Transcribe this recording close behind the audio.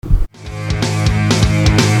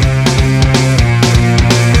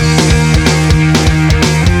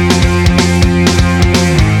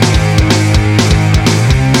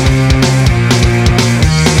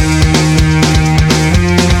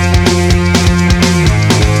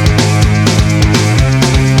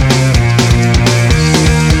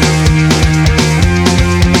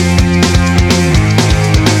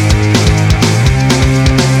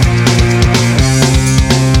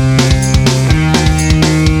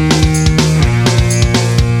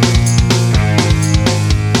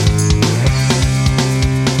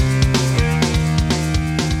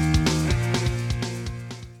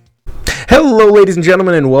ladies and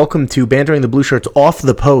gentlemen, and welcome to Bantering the Blue Shirts Off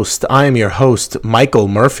the Post. I am your host, Michael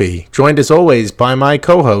Murphy, joined as always by my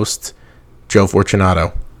co-host, Joe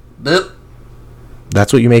Fortunato. Boop.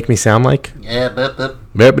 That's what you make me sound like? Yeah, boop, boop.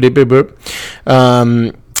 Boop, boop,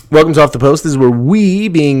 boop. Welcome to Off the Post. This is where we,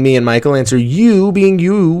 being me and Michael, answer you, being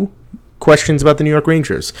you, questions about the New York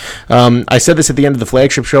Rangers. I said this at the end of the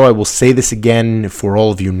flagship show. I will say this again for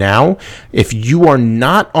all of you now. If you are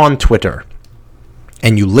not on Twitter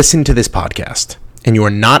and you listen to this podcast and you are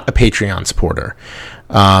not a Patreon supporter,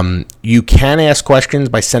 you can ask questions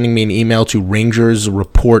by sending me an email to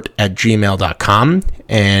rangersreport@gmail.com,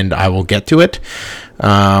 and I will get to it.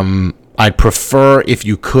 I'd prefer if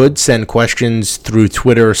you could send questions through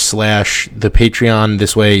Twitter / the Patreon.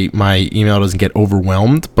 This way my email doesn't get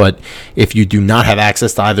overwhelmed. But if you do not have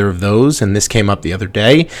access to either of those, and this came up the other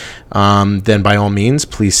day, then by all means,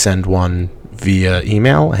 please send one via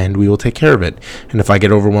email, and we will take care of it. And if I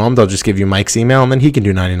get overwhelmed, I'll just give you Mike's email, and then he can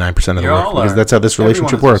do 99% of the work, because that's how this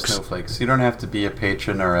relationship works. Snowflakes. You don't have to be a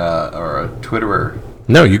patron or a Twitterer.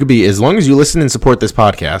 No, you could be, as long as you listen and support this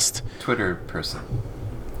podcast. Twitter person.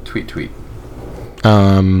 Tweet.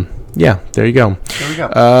 Yeah, there you go. There we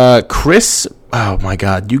go. Chris, oh my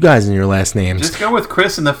God, you guys and your last names. Just go with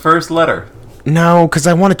Chris in the first letter. No, because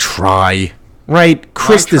I want to try. Right?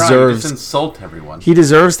 Chris deserves... Just insult everyone. He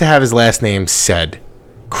deserves to have his last name said.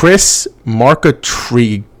 Chris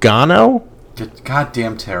Marcatrigano?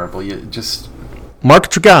 Goddamn terrible. You just...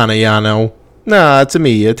 Marcatrigano. Nah, it's a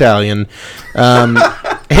me, Italian.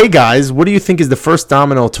 Hey guys, what do you think is the first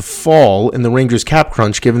domino to fall in the Rangers cap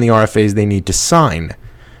crunch given the RFAs they need to sign?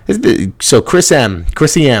 So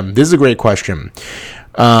Chrissy M, this is a great question.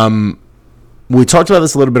 We talked about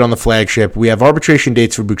this a little bit on the flagship. We have arbitration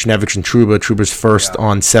dates for Buchnevich and Trouba. Trouba's first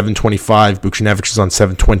on 7/25. Buchnevich is on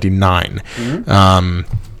 7/29. Mm-hmm.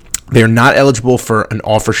 They're not eligible for an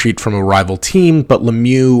offer sheet from a rival team, but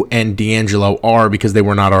Lemieux and D'Angelo are because they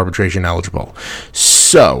were not arbitration eligible.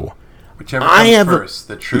 So, whichever comes first,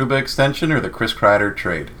 the Trouba extension or the Chris Kreider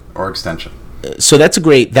trade or extension. So I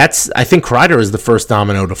think Kreider is the first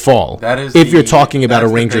domino to fall. That is if you're talking about a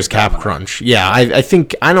Rangers cap crunch. Yeah, I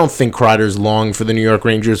don't think Kreider's long for the New York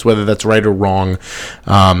Rangers, whether that's right or wrong.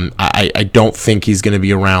 I don't think he's going to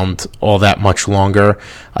be around all that much longer.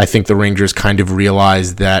 I think the Rangers kind of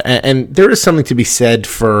realize that, and there is something to be said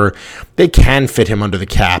for they can fit him under the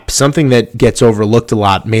cap, something that gets overlooked a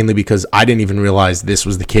lot, mainly because I didn't even realize this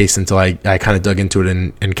was the case until I kind of dug into it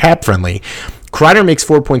in Cap Friendly. Kreider makes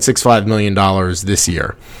 $4.65 million this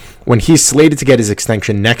year. When he's slated to get his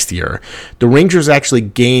extension next year, the Rangers actually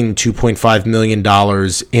gain $2.5 million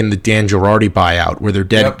in the Dan Girardi buyout, where their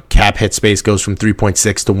dead cap hit space goes from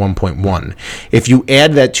 3.6 to 1.1. If you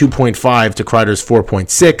add that 2.5 to Kreider's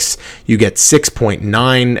 4.6, you get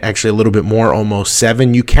 6.9, actually a little bit more, almost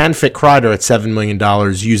 7. You can fit Kreider at $7 million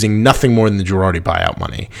using nothing more than the Girardi buyout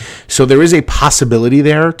money. So there is a possibility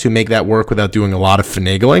there to make that work without doing a lot of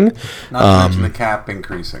finagling. Not to mention the cap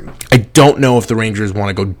increasing. I don't know if the Rangers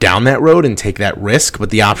want to go down that road and take that risk, but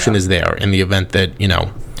the option is there in the event that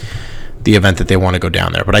they want to go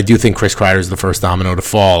down there. But I do think Chris Kreider is the first domino to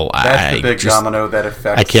fall. That's the big domino that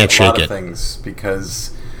affects a lot of things,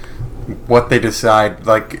 because what they decide,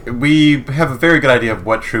 like, we have a very good idea of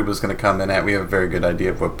what Trouba is going to come in at. We have a very good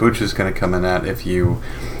idea of what Buch is going to come in at.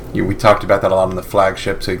 We talked about that a lot on the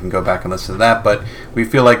flagship, so you can go back and listen to that. But we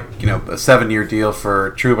feel like, a 7-year deal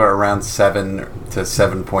for Trouba around 7 to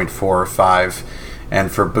 7.4 or 5. And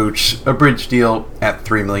for Buch, a bridge deal at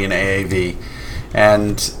 $3 million AAV.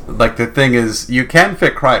 And the thing is, you can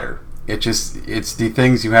fit Kreider. It's the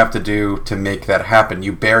things you have to do to make that happen.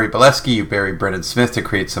 You bury Bolesky, you bury Brendan Smith to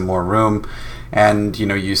create some more room, and you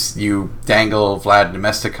dangle Vlad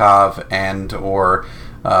Nemestikov and or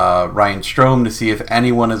Ryan Strome to see if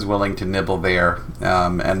anyone is willing to nibble there.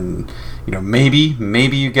 And maybe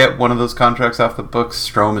you get one of those contracts off the books.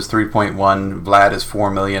 Strome is 3.1, Vlad is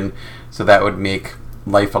 $4 million, so that would make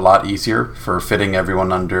life a lot easier for fitting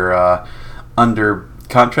everyone under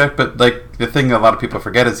contract. But the thing that a lot of people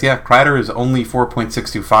forget is Kreider is only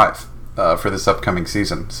 4.625 for this upcoming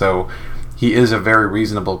season, so he is a very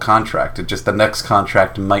reasonable contract. It just the next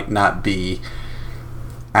contract might not be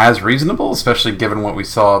as reasonable, especially given what we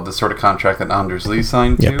saw, the sort of contract that Anders Lee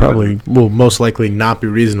signed to. Yeah, probably will most likely not be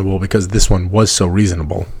reasonable because this one was so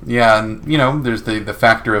reasonable. Yeah, and, there's the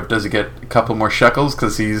factor of does he get a couple more shekels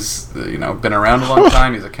because he's, been around a long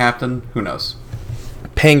time, he's a captain, who knows.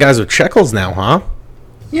 Paying guys with shekels now, huh?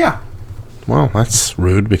 Yeah. Well, that's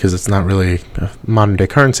rude because it's not really modern-day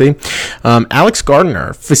currency. Alex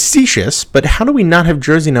Gardner, facetious, but how do we not have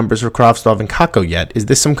jersey numbers for Kravtsov and Kakko yet? Is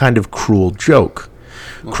this some kind of cruel joke?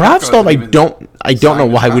 Well, Kravtsov, I don't know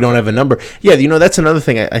why we don't have a number. Yeah, that's another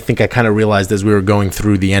thing I think I kind of realized as we were going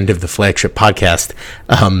through the end of the flagship podcast.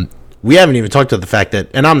 We haven't even talked about the fact that,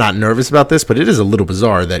 and I'm not nervous about this, but it is a little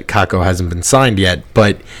bizarre that Kakko hasn't been signed yet.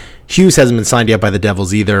 But Hughes hasn't been signed yet by the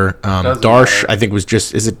Devils either. Darsh, I think, was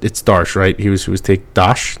just it's Darsh, right? Who was taken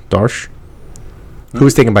Darsh? Who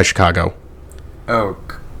was taken by Chicago? Oh,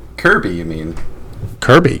 Kirby, you mean?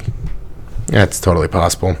 Kirby. That's totally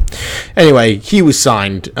possible. Anyway, he was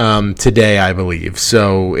signed today, I believe.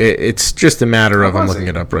 So it's just a matter of, I'm looking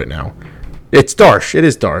it up right now. It's Darsh. It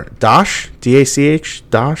is Dash? D-A-C-H?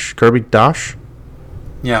 Dash? Kirby Dash?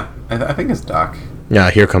 Yeah, I think it's Doc.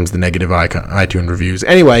 Yeah, here comes the negative iTunes reviews.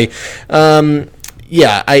 Anyway,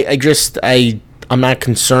 yeah, I'm not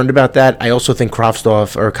concerned about that. I also think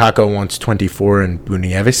Kakko wants 24 and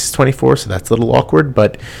Bunievis is 24, so that's a little awkward,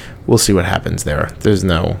 but we'll see what happens there. There's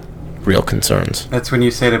no real concerns. That's when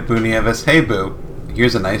you say to Bunievis, hey, Boo,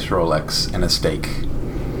 here's a nice Rolex and a steak.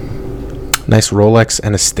 Nice Rolex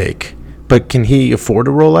and a steak. But can he afford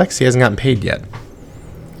a Rolex? He hasn't gotten paid yet.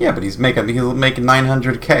 Yeah, but he'll make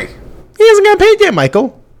 $900K. He hasn't gotten paid yet,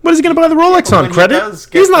 Michael. What is he going to buy the Rolex on? Credit?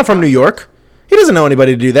 He's not from New York. He doesn't know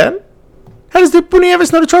anybody to do that. How does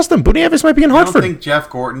Bunievis know to trust him? Bunievis might be in Hartford. I don't think Jeff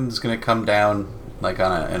Gorton's going to come down like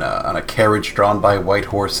on a carriage drawn by white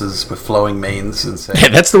horses with flowing manes and say, yeah,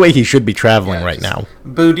 that's the way he should be traveling right now.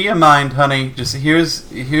 Boo, do you mind, honey? Just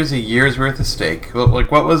here's a year's worth of steak.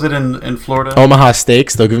 Like, what was it in Florida? Omaha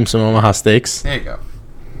Steaks. They'll give him some Omaha Steaks. There you go.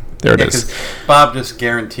 There it is. Bob just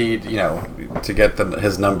guaranteed, to get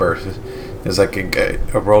his number. There's like a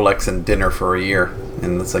Rolex and dinner for a year,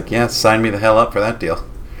 and it's like, yeah, sign me the hell up for that deal.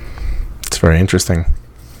 It's very interesting.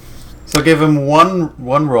 So give him one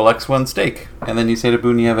Rolex, one steak, and then you say to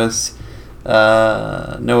Bunievis,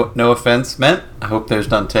 no offense meant. I hope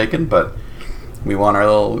there's none taken, but we want our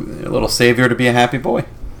little savior to be a happy boy.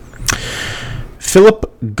 Felipe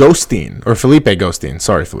Ghostin,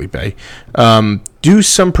 sorry, Felipe, do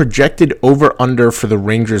some projected over-under for the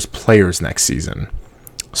Rangers players next season.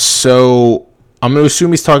 So I'm going to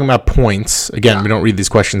assume he's talking about points. Again, we don't read these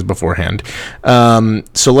questions beforehand.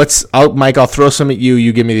 So Mike, I'll throw some at you.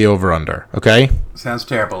 You give me the over-under, okay? Sounds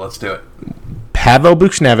terrible. Let's do it. Pavel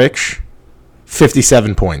Buchnevich,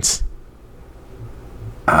 57 points.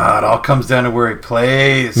 It all comes down to where he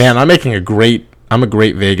plays. Man, I'm a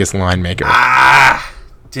great Vegas line maker.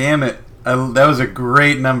 Damn it. That was a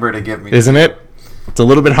great number to give me. Isn't it? It's a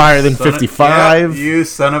little bit higher than 55. You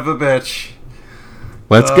son of a bitch.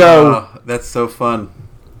 Let's go. That's so fun.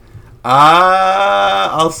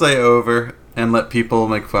 I'll say over and let people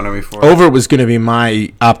make fun of me for it. Over was going to be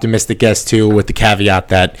my optimistic guess too, with the caveat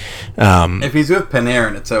that if he's with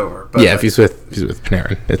Panarin, it's over. But yeah, if he's with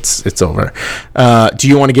Panarin, it's over. Do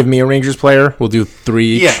you want to give me a Rangers player? We'll do 3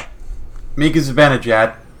 each. Yeah, Mika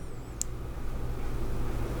Zibanejad.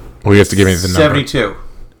 Well, you have to give me the number. 72.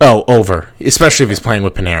 Oh, over. Especially if he's playing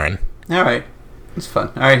with Panarin. All right, it's fun.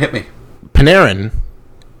 All right, hit me. Panarin,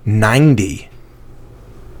 90.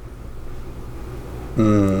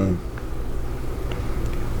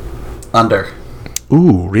 Under.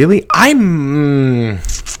 Ooh, really? I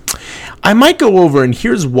might go over, and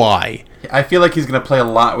here's why. I feel like he's going to play a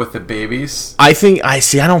lot with the babies. I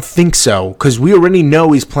don't think so, because we already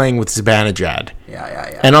know he's playing with Zibanejad.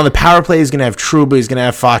 Yeah. And on the power play, he's going to have Trouba, he's going to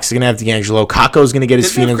have Fox, he's going to have D'Angelo. Kakko's going to get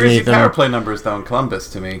his feet underneath him. Power play numbers, though, in Columbus,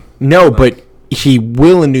 to me. No, but he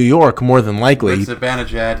will in New York, more than likely. With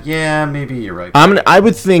Zibanejad, yeah, maybe you're right. I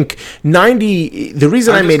would think 90. The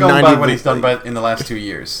reason I made 90. I'm just going by what he's done in the last 2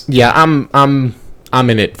 years. Yeah, I'm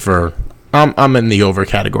in it for. I'm in the over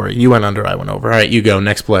category. You went under, I went over. All right, you go.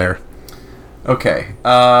 Next player. Okay.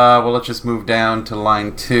 Well, let's just move down to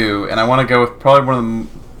line 2, and I want to go with probably one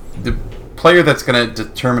of the player that's going to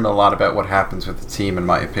determine a lot about what happens with the team, in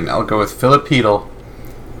my opinion. I'll go with Filip Chytil,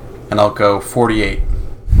 and I'll go 48.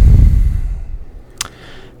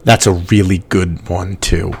 That's a really good one,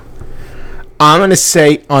 too. I'm going to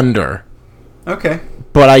say under. Okay.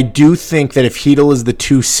 But I do think that if Chytil is the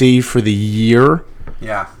 2C for the year,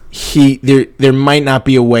 yeah, there might not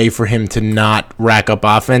be a way for him to not rack up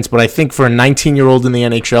offense. But I think for a 19-year-old in the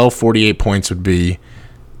NHL, 48 points would be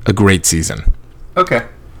a great season. Okay.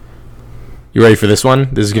 You ready for this one?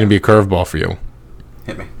 This is going to be a curveball for you.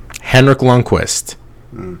 Hit me. Henrik Lundqvist,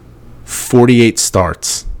 48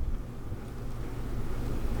 starts.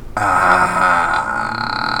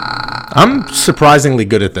 I'm surprisingly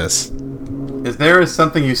good at this. Is there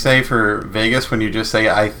something you say for Vegas when you just say,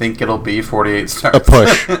 I think it'll be 48 starts? A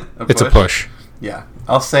push. It's a push. Yeah.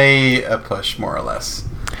 I'll say a push, more or less.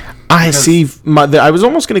 I was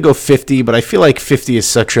almost going to go 50, but I feel like 50 is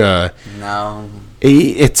such a... No.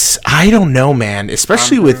 I don't know, man.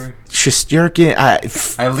 Especially with Shesterkin.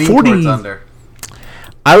 I lean towards under.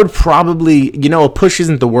 I would probably, a push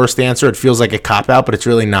isn't the worst answer. It feels like a cop-out, but it's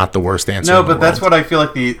really not the worst answer. No, but that's what I feel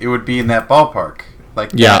like it would be in that ballpark.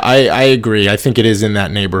 I agree. I think it is in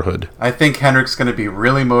that neighborhood. I think Henrik's going to be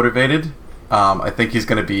really motivated. I think he's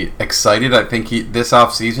going to be excited. I think this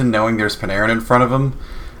offseason, knowing there's Panarin in front of him,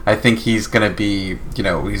 I think he's going to be,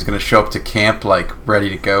 he's going to show up to camp ready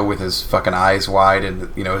to go with his fucking eyes wide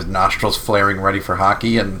and, his nostrils flaring ready for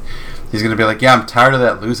hockey. And he's going to be like, yeah, I'm tired of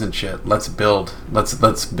that losing shit. Let's build.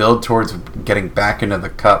 Let's build towards getting back into the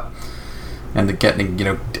cup and getting,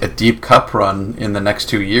 a deep cup run in the next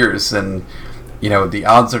 2 years. And, the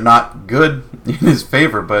odds are not good in his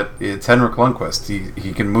favor, but it's Henrik Lundqvist.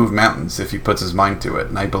 He can move mountains if he puts his mind to it,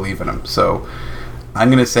 and I believe in him. So I'm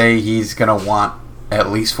going to say he's going to want at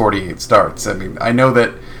least 48 starts. I mean, I know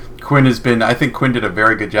that I think Quinn did a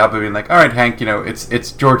very good job of being like, all right, Hank,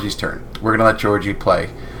 it's Georgie's turn. We're going to let Georgie play.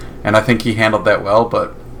 And I think he handled that well,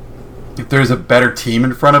 but if there's a better team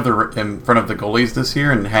in front of the goalies this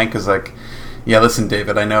year, and Hank is like, yeah, listen,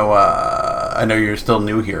 David, I know you're still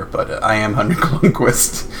new here, but I am Henrik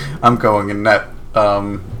Lundqvist. I'm going in net.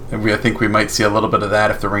 I think we might see a little bit of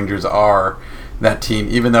that if the Rangers are that team,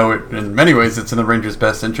 even though in many ways it's in the Rangers'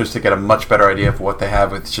 best interest to get a much better idea of what they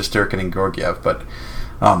have with Shesterkin and Georgiev. But,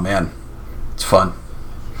 oh man, it's fun.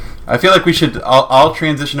 I feel like we should. I'll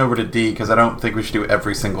transition over to D because I don't think we should do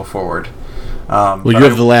every single forward. You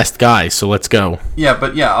have the last guy, so let's go. Yeah,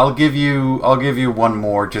 but I'll give you one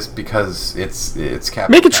more just because it's cap.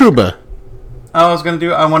 Make it Trouba. I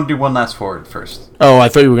want to do one last forward first. Oh, I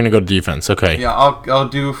thought you were going to go to defense. Okay. Yeah, I'll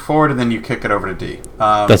do forward and then you kick it over to D.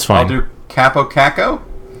 That's fine. I'll do Capo Caco,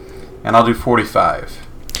 and I'll do 45.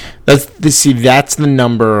 That's the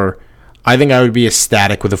number. I think I would be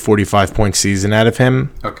ecstatic with a 45-point season out of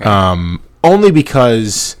him. Okay. Only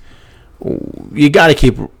because you got to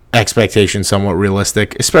keep expectations somewhat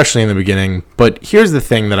realistic, especially in the beginning. But here's the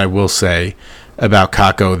thing that I will say about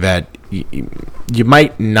Kakko that you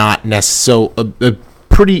might not necessarily. A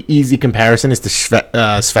pretty easy comparison is to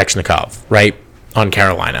Svechnikov, right, on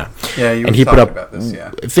Carolina. Yeah, you and he put up about this.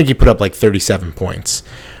 Yeah, I think he put up 37 points.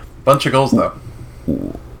 Bunch of goals though.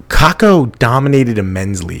 Kakko dominated a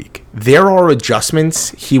men's league. There are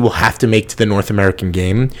adjustments he will have to make to the North American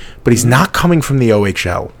game, but he's not coming from the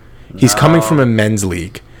OHL. He's coming from a men's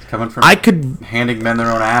league. He's coming from handing men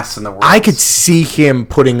their own ass in the world. I could see him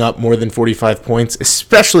putting up more than 45 points,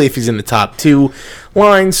 especially if he's in the top two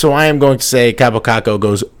lines. So I am going to say Capo Kakko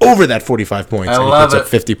goes over that 45 points and he puts up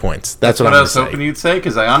 50 points. That's what I was hoping you'd say,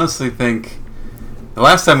 because I honestly think the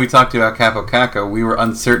last time we talked about Capo Kakko, we were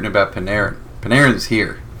uncertain about Panarin. Panarin's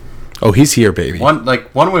here. Oh, he's here, baby. One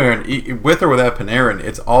way, with or without Panarin,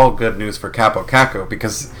 it's all good news for Capo Kakko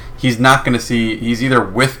because he's not going to see. He's either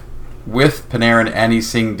with Panarin and he's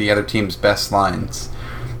seeing the other team's best lines,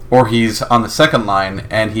 or he's on the second line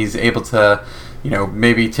and he's able to,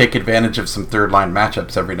 maybe take advantage of some third line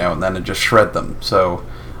matchups every now and then and just shred them. So,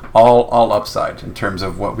 all upside in terms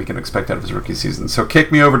of what we can expect out of his rookie season. So,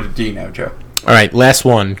 kick me over to D now, Joe. All right, last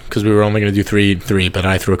one because we were only going to do three, but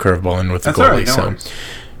I threw a curveball in with the goalie. That's all right, no so.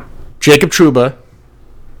 Jacob Trouba,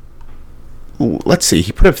 let's see,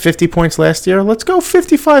 he put up 50 points last year. Let's go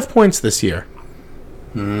 55 points this year.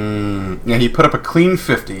 Yeah, he put up a clean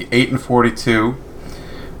 50, 8-42.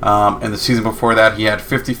 And the season before that, he had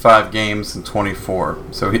 55 games and 24.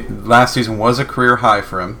 So last season was a career high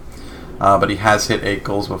for him, but he has hit 8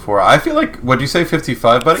 goals before. I feel like, what'd you say,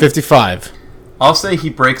 55, buddy? 55. I'll say he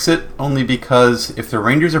breaks it only because if the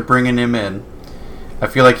Rangers are bringing him in, I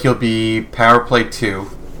feel like he'll be power play 2.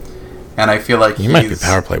 And I feel like he might be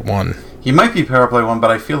power play 1. He might be power play 1,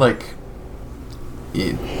 but I feel like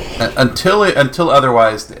until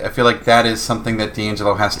otherwise, I feel like that is something that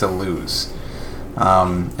D'Angelo has to lose.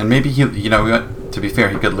 And maybe he, to be fair,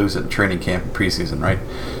 he could lose it in training camp and preseason, right?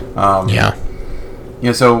 Yeah.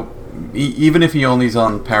 Yeah. So even if he only's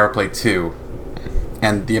on power play 2,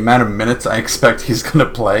 and the amount of minutes I expect he's going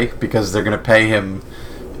to play because they're going to pay him,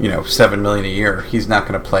 $7 million a year, he's not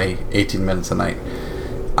going to play 18 minutes a night.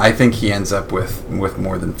 I think he ends up with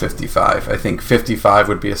more than 55. I think 55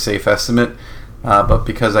 would be a safe estimate, but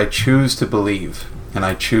because I choose to believe, and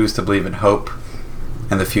I choose to believe in hope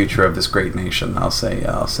and the future of this great nation, I'll say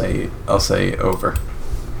over.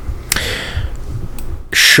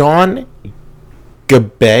 Sean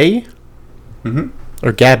Gabay,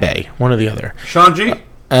 or Gabay, one or the other. Sean G.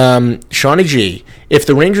 Shawnee G. If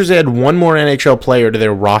the Rangers add one more NHL player to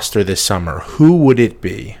their roster this summer, who would it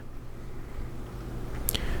be?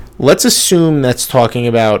 Let's assume that's talking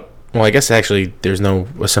about Well, I guess actually there's no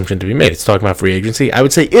assumption to be made. It's talking about free agency. I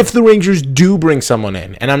would say if the Rangers do bring someone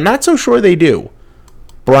in, and I'm not so sure they do,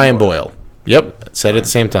 Brian Boyle. Yep, said it at the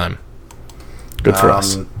same time. Good for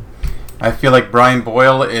us. I feel like Brian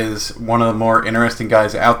Boyle is one of the more interesting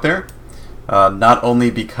guys out there, not only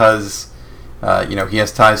because he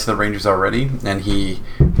has ties to the Rangers already, and he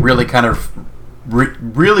really kind of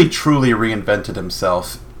really truly reinvented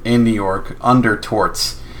himself in New York under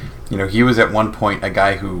Torts. He was at one point a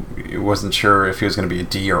guy who wasn't sure if he was going to be a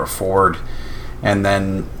D or a forward. And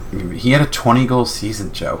then he had a 20-goal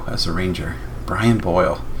season, Joe, as a Ranger. Brian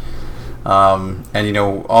Boyle. And,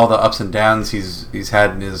 all the ups and downs he's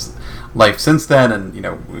had in his life since then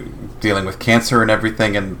and, dealing with cancer and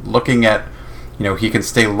everything and looking at, he can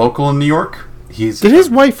stay local in New York. Did his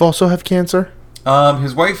wife also have cancer?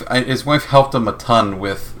 His wife helped him a ton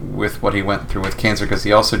with what he went through with cancer because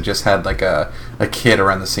he also just had like a kid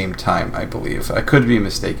around the same time, I believe. I could be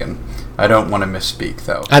mistaken. I don't want to misspeak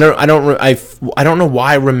though. I don't know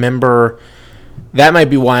why I remember. That might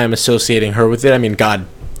be why I'm associating her with it. I mean, God,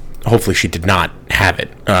 hopefully she did not have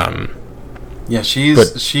it. Yeah,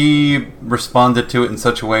 she responded to it in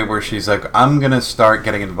such a way where she's like, I'm gonna start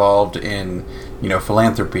getting involved in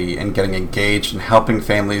philanthropy and getting engaged and helping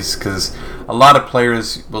families because a lot of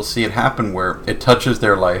players will see it happen where it touches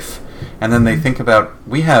their life and then they think about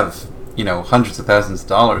we have hundreds of thousands of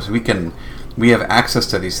dollars we have access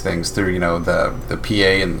to these things through the PA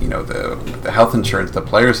and the health insurance the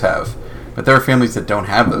players have, but there are families that don't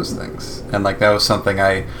have those things, and like that was something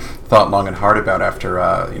I thought long and hard about after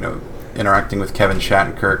interacting with Kevin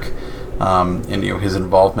Shattenkirk and his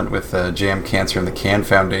involvement with JM Cancer and the CAN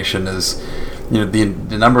Foundation is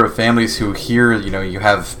the number of families who hear you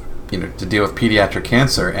have to deal with pediatric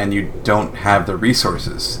cancer and you don't have the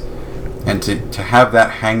resources, and to have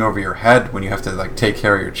that hang over your head when you have to take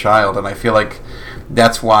care of your child. And I feel like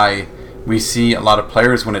that's why we see a lot of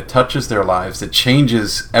players when it touches their lives, it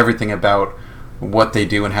changes everything about what they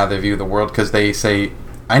do and how they view the world because they say,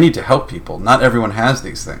 I need to help people. Not everyone has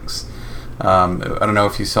these things. I don't know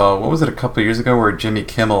if you saw, what was it, a couple of years ago where Jimmy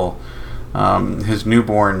Kimmel, his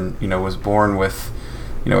newborn, was born with,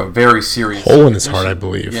 a very serious hole in his heart, I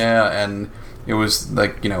believe. Yeah, and it was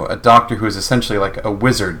like, a doctor who was essentially like a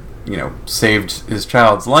wizard, saved his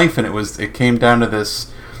child's life, and it came down to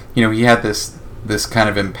this, he had this kind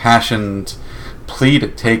of impassioned plea to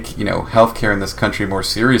take, healthcare in this country more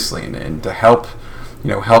seriously and to help,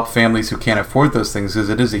 help families who can't afford those things because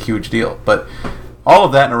it is a huge deal. But all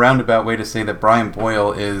of that in a roundabout way to say that Brian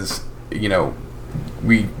Boyle is,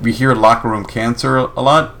 we hear locker room cancer a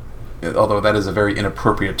lot, although that is a very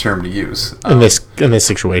inappropriate term to use. In this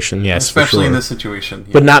situation, yes. Especially in this situation.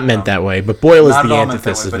 But not meant that way. But Boyle is the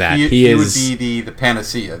antithesis of that. He would be the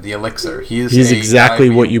panacea, the elixir. He's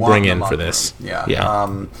exactly what you bring in for this. Yeah.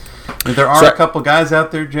 There are a couple guys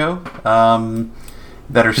out there, Joe,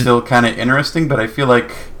 that are still kind of interesting, but I feel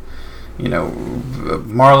like,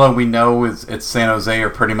 Marlowe, we know it's San Jose, or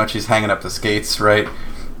pretty much he's hanging up the skates, right?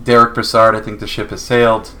 Derek Brassard, I think the ship has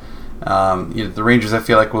sailed. The Rangers, I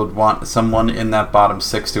feel like, would want someone in that bottom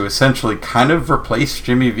six to essentially kind of replace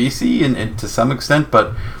Jimmy Vesey and to some extent,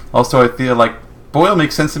 but also I feel like Boyle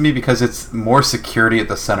makes sense to me because it's more security at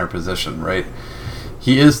the center position, right?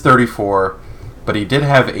 He is 34, but he did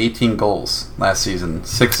have 18 goals last season,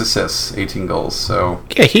 6 assists, 18 goals. So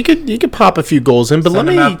yeah, he could pop a few goals in. But send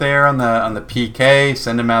him out there on the PK.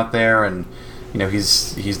 Send him out there, and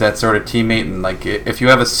he's that sort of teammate. And like if you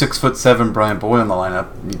have a 6'7" Brian Boyle in the lineup,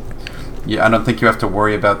 I don't think you have to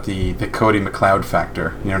worry about the Cody McLeod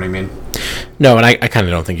factor. You know what I mean? No, and I kind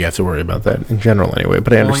of don't think you have to worry about that in general anyway.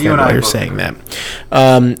 But I understand why you're saying that.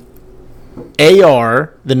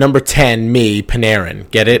 AR, the number 10, me, Panarin.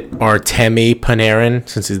 Get it? Artemi Panarin,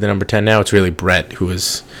 since he's the number 10 now. It's really Brett, who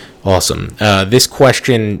is awesome. This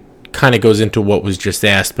question kind of goes into what was just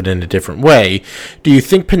asked, but in a different way. Do you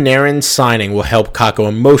think Panarin's signing will help Kakko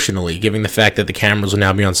emotionally, given the fact that the cameras will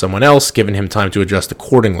now be on someone else, giving him time to adjust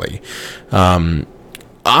accordingly?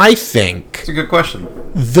 I think... It's a good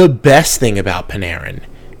question. The best thing about Panarin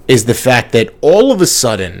is the fact that all of a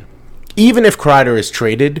sudden, even if Kreider is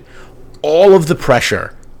traded, all of the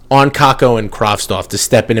pressure on Kakko and Kravtsov to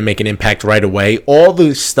step in and make an impact right away, all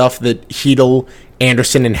the stuff that Hedl,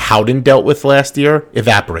 Anderson, and Howden dealt with last year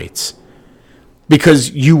evaporates.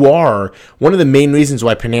 Because one of the main reasons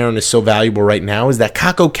why Panarin is so valuable right now is that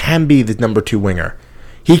Kakko can be the number 2 winger.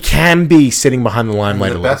 He can be sitting behind the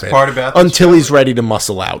limelight a little bit until he's ready to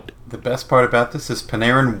muscle out. The best part about this is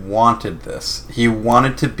Panarin wanted this. He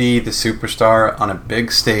wanted to be the superstar on a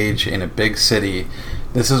big stage in a big city.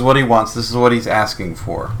 This is what he wants. This is what he's asking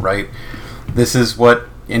for, right? This is what,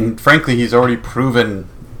 and frankly, he's already proven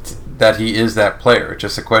that he is that player. It's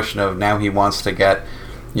just a question of now he wants to get,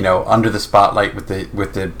 under the spotlight with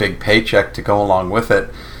the big paycheck to go along with it.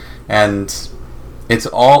 And it's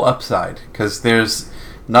all upside, because there's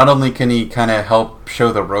not only can he kind of help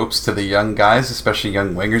show the ropes to the young guys, especially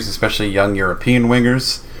young wingers, especially young European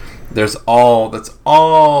wingers. That's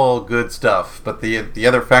all good stuff. But the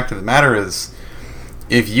other fact of the matter is,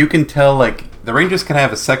 if you can tell, the Rangers can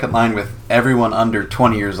have a second line with everyone under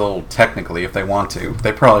 20 years old, technically, if they want to.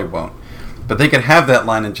 They probably won't. But they could have that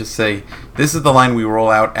line and just say, this is the line we roll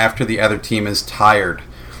out after the other team is tired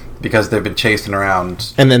because they've been chasing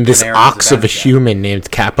around. And then this ox of a human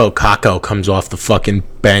named Capo Caco comes off the fucking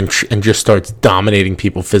bench and just starts dominating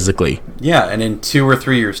people physically. Yeah, and in 2 or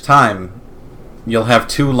 3 years' time, you'll have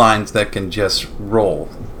 2 lines that can just roll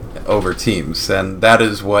over teams. And that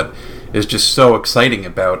is what is just so exciting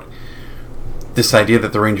about this idea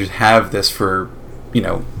that the Rangers have this for,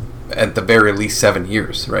 at the very least 7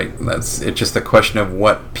 years, right? It's just a question of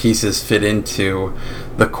what pieces fit into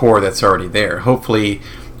the core that's already there. Hopefully,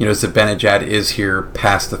 Zibanejad is here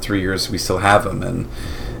past the 3 years we still have him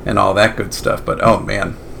and all that good stuff. But oh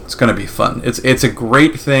man, it's going to be fun. It's a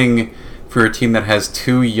great thing for a team that has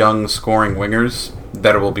 2 young scoring wingers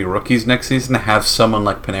that will be rookies next season to have someone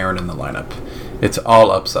like Panarin in the lineup. It's all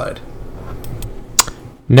upside.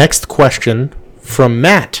 Next question from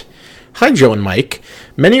Matt. Hi, Joe and Mike.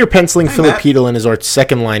 Many are penciling Filipino in as our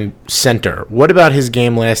second-line center. What about his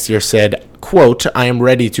game last year said, quote, I am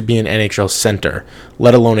ready to be an NHL center,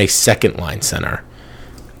 let alone a second-line center.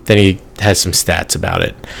 Then he has some stats about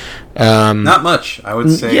it. Not much, I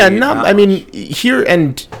would say. Yeah, I mean, here,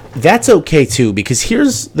 and that's okay, too, because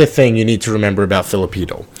here's the thing you need to remember about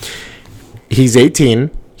Filipino. He's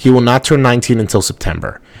 18. He will not turn 19 until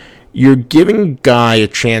September. You're giving Guy a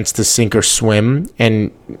chance to sink or swim,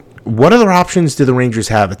 and what other options do the Rangers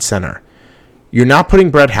have at center? You're not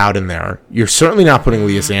putting Brett Howden there. You're certainly not putting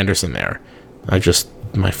Elias Anderson there.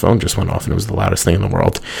 My phone just went off, and it was the loudest thing in the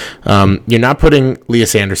world. You're not putting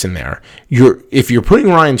Elias Anderson there. If you're putting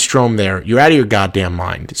Ryan Strome there, you're out of your goddamn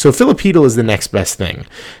mind. So Filipino is the next best thing.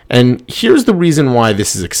 And here's the reason why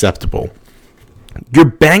this is acceptable. You're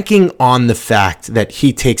banking on the fact that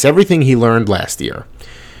he takes everything he learned last year,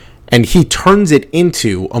 and he turns it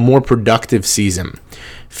into a more productive season.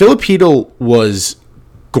 Filipino was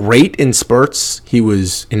great in spurts. He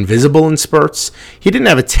was invisible in spurts. He didn't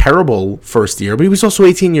have a terrible first year, but he was also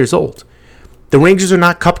 18 years old. The Rangers are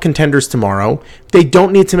not cup contenders tomorrow. They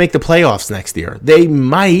don't need to make the playoffs next year. They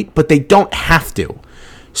might, but they don't have to.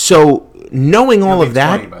 So knowing all of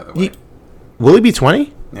that, 20, by the way. Will he be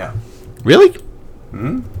 20? Yeah. Really?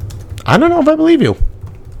 I don't know if I believe you.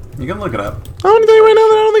 You can look it up. I'm going to tell you right now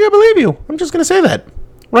that I don't think I believe you. I'm just going to say that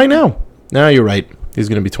right now. No, you're right. He's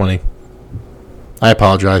going to be 20. I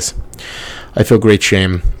apologize. I feel great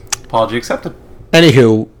shame. Apology accepted.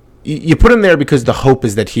 Anywho, you put him there because the hope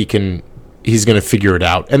is that he's going to figure it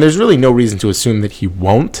out. And there's really no reason to assume that he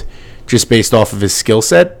won't, just based off of his skill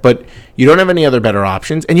set. But you don't have any other better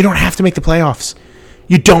options, and you don't have to make the playoffs.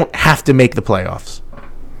 You don't have to make the playoffs.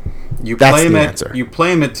 That's the answer. You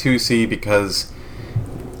play him at 2C because,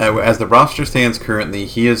 as the roster stands currently,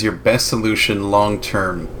 he is your best solution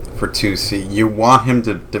long-term for 2C. You want him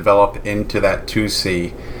to develop into that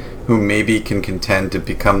 2C who maybe can contend to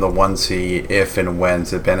become the 1C if and when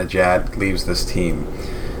Zibanejad leaves this team.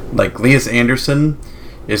 Like, Elias Anderson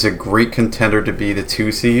is a great contender to be the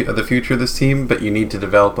 2C of the future of this team, but you need to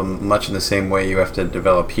develop him much in the same way you have to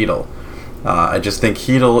develop Hedl. I just think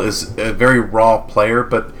Hedl is a very raw player,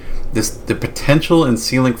 but the potential and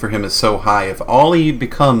ceiling for him is so high. If all he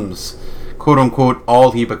becomes, quote-unquote,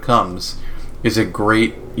 all he becomes is a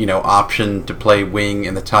great, option to play wing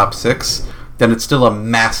in the top 6, then it's still a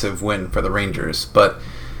massive win for the Rangers. But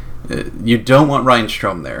you don't want Ryan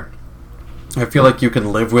Strome there. I feel like you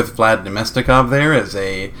can live with Vlad Nemestikov there as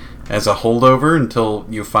a holdover until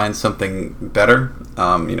you find something better,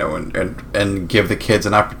 and give the kids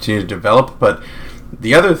an opportunity to develop. But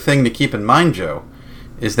the other thing to keep in mind, Joe,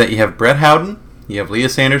 is that you have Brett Howden, you have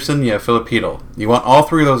Elias Anderson, you have Filipino. You want all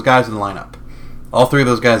 3 of those guys in the lineup. All 3 of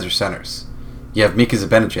those guys are centers. You have Mika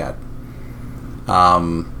Zibanejad.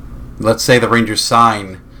 Let's say the Rangers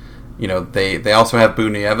sign, they also have Boo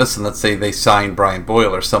Nieves, and let's say they sign Brian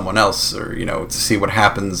Boyle or someone else, or, to see what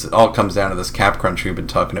happens. It all comes down to this cap crunch we've been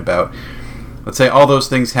talking about. Let's say all those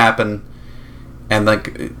things happen,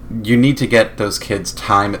 and, you need to get those kids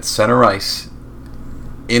time at center ice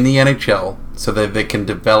in the NHL so that they can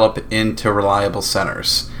develop into reliable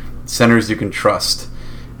centers you can trust.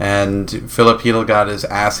 And Filipino got his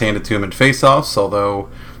ass handed to him in faceoffs, although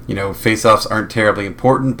face-offs aren't terribly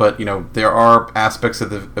important, but there are aspects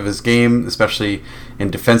of his game, especially in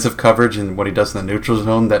defensive coverage and what he does in the neutral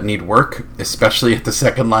zone, that need work, especially at the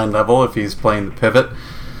second line level if he's playing the pivot.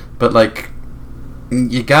 But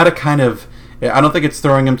you gotta kind of. I don't think it's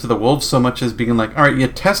throwing him to the wolves so much as being like, all right, you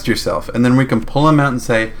test yourself, and then we can pull him out and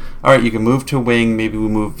say, all right, you can move to wing, maybe we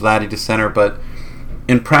move Vladdy to center, but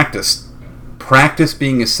in practice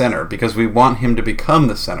being a center, because we want him to become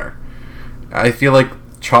the center. I feel like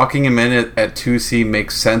chalking him in at 2C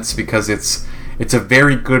makes sense because it's a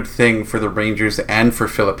very good thing for the Rangers and for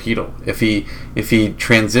Filip Chytil if he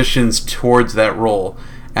transitions towards that role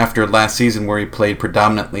after last season where he played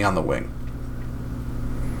predominantly on the wing.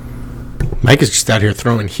 Mike is just out here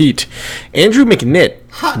throwing heat. Andrew McNitt,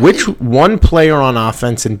 which one player on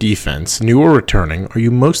offense and defense, new or returning, are you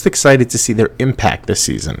most excited to see their impact this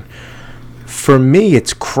season? For me,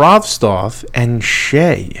 it's Kravtsov and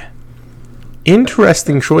Shea.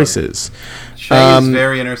 Interesting choices. Shea is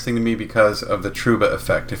very interesting to me because of the Trouba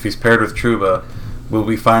effect. If he's paired with Trouba, will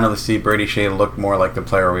we finally see Brady Shea look more like the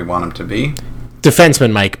player we want him to be?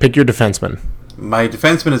 Defenseman, Mike. Pick your defenseman. My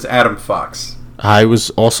defenseman is Adam Fox. I was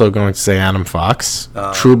also going to say Adam Fox.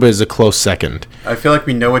 Trouba is a close second. I feel like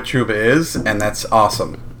we know what Trouba is, and that's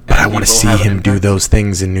awesome. But I want to see him do those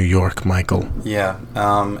things in New York, Michael. Yeah,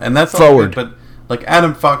 and that's forward. Good, but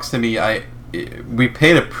Adam Fox to me, we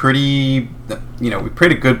paid a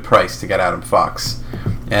good price to get Adam Fox,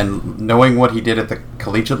 and knowing what he did at the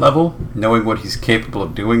collegiate level, knowing what he's capable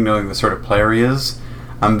of doing, knowing the sort of player he is,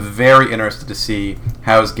 I'm very interested to see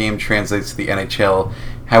how his game translates to the NHL.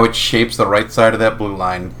 How it shapes the right side of that blue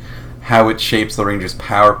line, how it shapes the Rangers'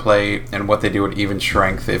 power play, and what they do at even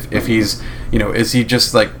strength. If he's, is he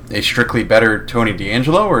just like a strictly better Tony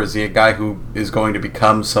DeAngelo, or is he a guy who is going to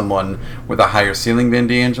become someone with a higher ceiling than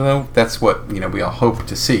DeAngelo? That's what we all hope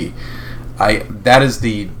to see. That is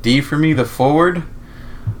the D for me. The forward.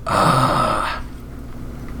 For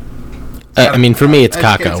me, it's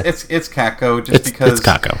Kakko. It's Kakko because it's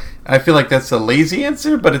Kakko. I feel like that's a lazy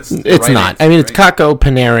answer, but it's not. Answer, it's Kakko,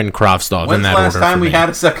 Panarin, Kravtsov in that order. When's the last time we had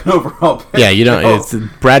a second overall pick? Yeah, it's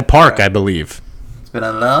Brad Park, I believe. It's been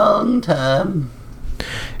a long time.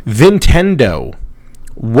 Nintendo,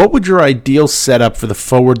 what would your ideal setup for the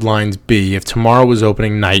forward lines be if tomorrow was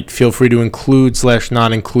opening night? Feel free to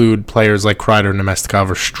include/not include players like Kreider,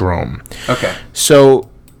 Nemestikov, or Strome. Okay. So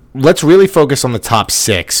let's really focus on the top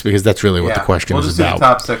six because that's really what the question is about. We'll just do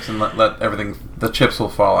the top six and let everything. The chips will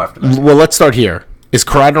fall after that. Well, let's start here. Is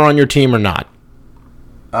Kreider on your team or not?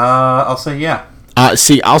 I'll say yeah.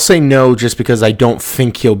 I'll say no just because I don't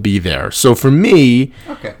think he'll be there. So for me,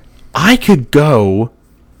 I could go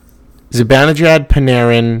Zibanejad,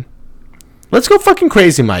 Panarin. Let's go fucking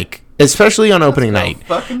crazy, Mike. Especially on opening night.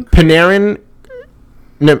 Panarin,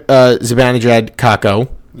 Zibanejad, Kakko.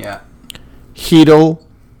 Yeah. Chytil,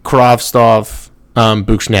 Kravtsov,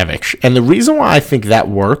 Buchnevich. And the reason why I think that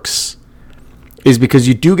works is because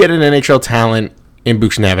you do get an NHL talent in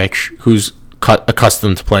Buchnevich who's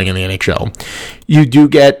accustomed to playing in the NHL. You do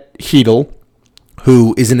get Chytil,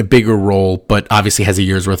 who is in a bigger role, but obviously has a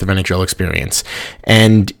year's worth of NHL experience.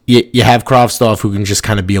 And you have Kravtsov, who can just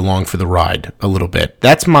kind of be along for the ride a little bit.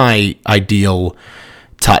 That's my ideal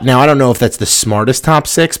top. Now, I don't know if that's the smartest top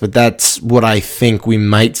six, but that's what I think we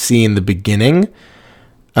might see in the beginning.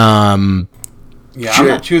 I'm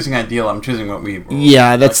not choosing ideal. I'm choosing what we.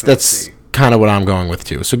 That's kind of what I'm going with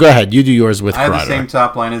too. So go ahead. You do yours with Kreider. I have the same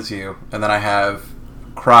top line as you, and then I have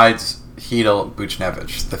Kreids, Chytil,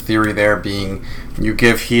 Buchnevich. The theory there being you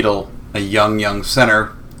give Chytil a young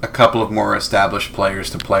center, a couple of more established players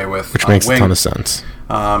to play with, which makes a ton of sense.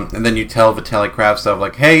 And then you tell Vitaly Kravtsov,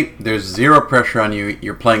 like, hey, there's zero pressure on you.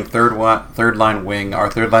 You're playing third line wing. Our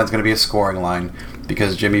third line's going to be a scoring line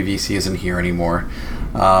because Jimmy Vesey isn't here anymore.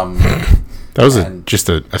 That was just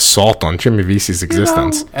an assault on Jimmy Vesey's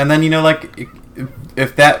existence. And then,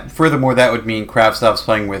 if that, furthermore, that would mean Kravtsov's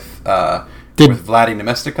playing with Vladdy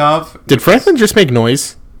Nemestikov. Did Franklin just make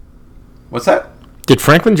noise? What's that? Did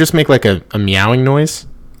Franklin just make like a meowing noise?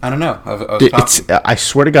 I don't know. I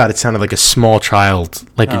swear to God, it sounded like a small child,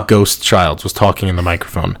 like a ghost child, was talking in the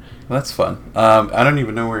microphone. Well, that's fun. I don't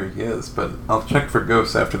even know where he is, but I'll check for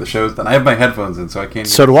ghosts after the show's done. I have my headphones in, so I can't.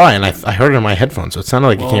 So do I, and I heard it in my headphones, so it sounded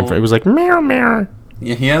like it came from. It was like meow meow.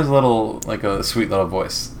 Yeah, he has a sweet little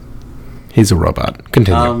voice. He's a robot.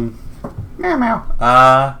 Continue. Meow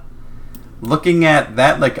meow. Looking at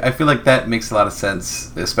that, I feel like that makes a lot of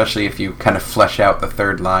sense, especially if you kind of flesh out the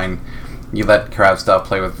third line. You let Kravtsov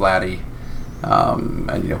play with Vladdy,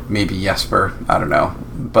 and maybe Jesper. I don't know,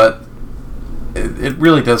 but it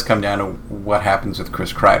really does come down to what happens with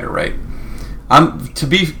Chris Kreider, right? To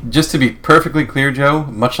be perfectly clear, Joe,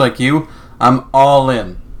 much like you, I'm all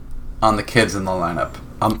in on the kids in the lineup.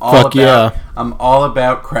 I'm all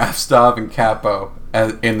about Kraftstov and Capo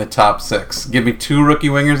in the top 6. Give me 2 rookie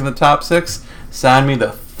wingers in the top 6. Sign me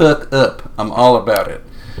the fuck up. I'm all about it.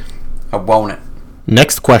 I want it.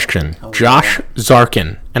 Next question. Josh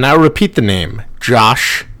Zarkin. And I'll repeat the name.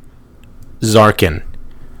 Josh Zarkin.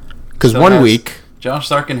 Because week... Josh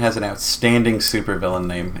Zarkin has an outstanding supervillain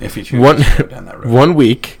name, if you choose to go down that road. 1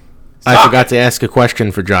 week, I forgot to ask a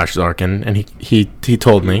question for Josh Zarkin, and he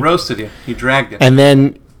told me. He roasted you. He dragged you. And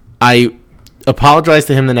then I apologized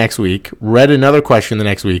to him the next week, read another question the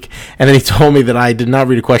next week, and then he told me that I did not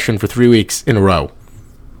read a question for 3 weeks in a row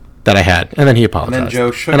that I had. And then he apologized. And then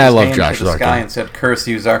Joe shook his hand to the sky and said, "Curse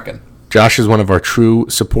you, Zarkin." Josh is one of our true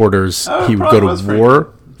supporters. He would go to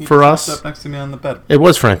war for us. Up next to me on the bed. It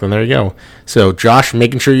was Franklin. There you go. So, Josh,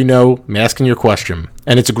 making sure you know, I'm asking your question,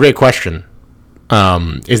 and it's a great question.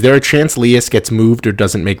 Is there a chance Lias gets moved or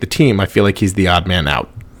doesn't make the team? I feel like he's the odd man out.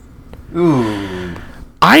 Ooh.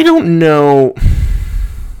 I don't know.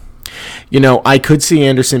 I could see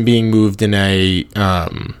Anderson being moved in a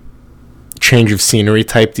change of scenery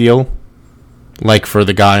type deal, like for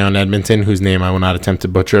the guy on Edmonton whose name I will not attempt to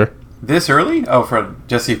butcher. This early? Oh, for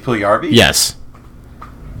Jesse Puljujarvi? Yes.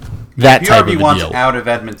 That type of a deal. Wants out of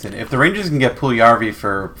Edmonton. If the Rangers can get Puljujarvi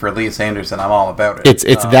for Lias Anderson, I'm all about it.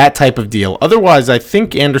 It's that type of deal. Otherwise, I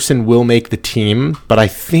think Anderson will make the team, but I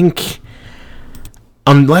think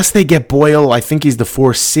unless they get Boyle, I think he's the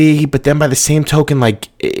 4C. But then by the same token,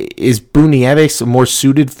 is Bunieves a more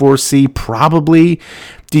suited 4C? Probably.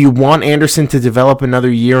 Do you want Anderson to develop another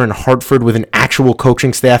year in Hartford with an actual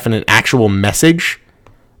coaching staff and an actual message?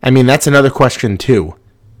 I mean, that's another question too.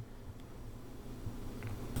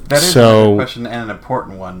 That is a good question and an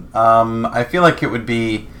important one. I feel like it would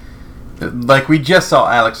be like we just saw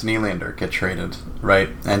Alex Nylander get traded, right?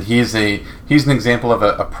 And he's an example of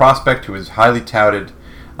a prospect who is highly touted.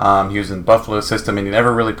 He was in Buffalo's system and he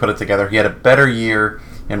never really put it together. He had a better year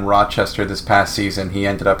in Rochester this past season. He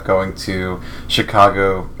ended up going to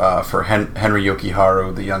Chicago for Henri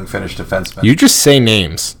Jokiharju, the young Finnish defenseman. You just say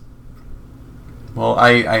names. Well,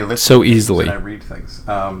 I listen so easily. And I read things.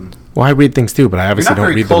 Well, I read things too, but I obviously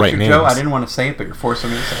don't read the right names. Joe. I didn't want to say it, but you're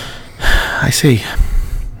forcing me to say it. I see.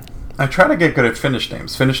 I try to get good at Finnish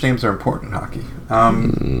names. Finnish names are important in hockey.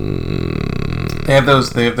 They have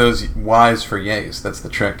those Y's for yays. That's the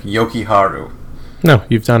trick. Jokiharju. No,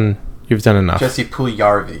 you've done enough. Jesse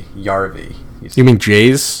Puljujarvi. Yarvi. You mean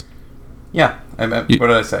J's? Yeah. What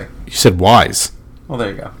did I say? You said Y's. Well,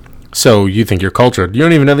 there you go. So you think you're cultured. You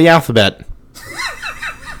don't even know the alphabet.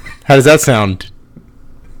 How does that sound?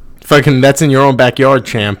 Fucking, that's in your own backyard,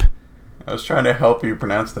 champ. I was trying to help you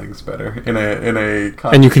pronounce things better in a.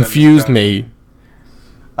 And you confused me.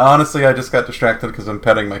 Honestly, I just got distracted because I'm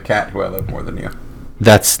petting my cat, who I love more than you.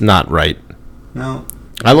 That's not right. No.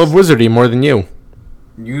 I love Wizardy more than you.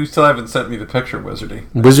 You still haven't sent me the picture of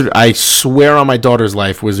Wizardy. I swear on my daughter's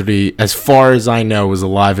life, Wizardy, as far as I know, is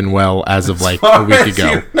alive and well as of a week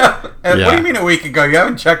ago. What do you mean a week ago? You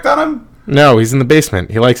haven't checked on him? No, he's in the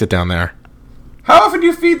basement. He likes it down there. How often do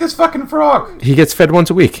you feed this fucking frog? He gets fed once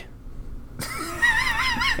a week.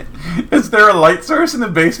 Is there a light source in the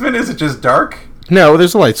basement? Is it just dark? No,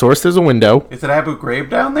 there's a light source. There's a window. Is it Abu Ghraib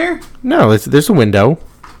down there? No, there's a window.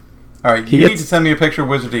 All right, you need to send me a picture of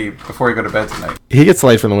Wizardy before you go to bed tonight. He gets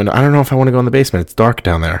light from the window. I don't know if I want to go in the basement. It's dark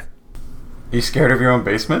down there. Are you scared of your own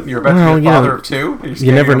basement? You're about to be a father of two?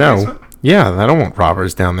 You never know. Basement? Yeah, I don't want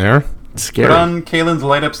robbers down there. It's scary. Put on Kalen's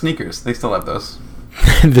light-up sneakers. They still have those.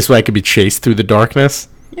 This way I could be chased through the darkness?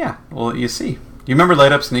 Yeah, well, you see. You remember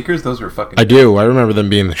light-up sneakers? Those were fucking I do. I remember them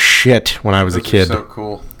being the shit when I was a kid. Those were so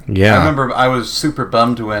cool. Yeah. I remember I was super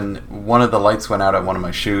bummed when one of the lights went out on one of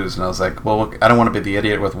my shoes, and I was like, well, look, I don't want to be the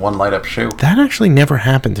idiot with one light-up shoe. That actually never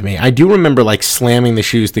happened to me. I do remember, slamming the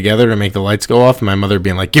shoes together to make the lights go off, and my mother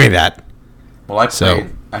being like, give me that. Well,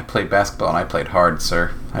 I played basketball, and I played hard,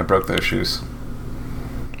 sir. I broke those shoes.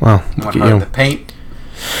 Well, look at you. The paint.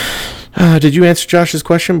 Did you answer Josh's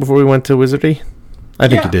question before we went to Wizardy? I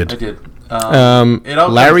think you did. I did. It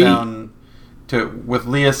all comes down to, with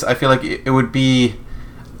Lias, I feel like it would be...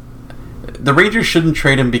 The Rangers shouldn't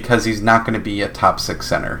trade him because he's not going to be a top 6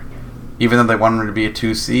 center. Even though they want him to be a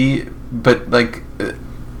 2C. But,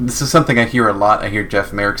 this is something I hear a lot. I hear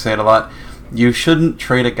Jeff Merrick say it a lot. You shouldn't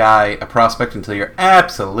trade a prospect, until you're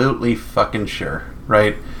absolutely fucking sure,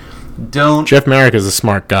 right? Jeff Merrick is a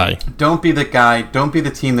smart guy. Don't be the guy. Don't be the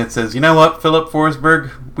team that says, you know what, Philip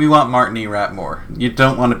Forsberg, we want Martin Erat more. You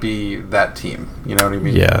don't want to be that team. You know what I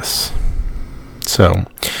mean? Yes. So,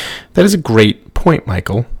 that is a great point,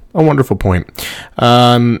 Michael. A wonderful point.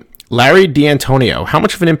 Larry D'Antonio, how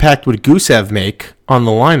much of an impact would Gusev make on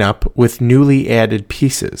the lineup with newly added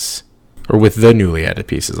pieces? Or with the newly added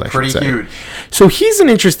pieces, I should say. Pretty huge. So he's an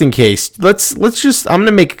interesting case. I'm going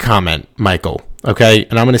to make a comment, Michael, okay?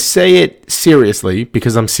 And I'm going to say it seriously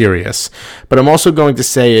because I'm serious. But I'm also going to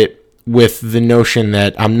say it with the notion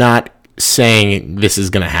that I'm not saying this is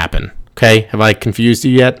going to happen, okay? Have I confused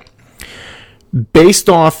you yet? Based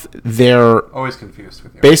off their always confused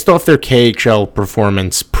with you. Based off their KHL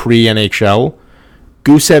performance pre-NHL,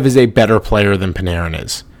 Gusev is a better player than Panarin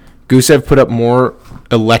is. Gusev put up more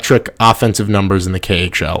electric offensive numbers in the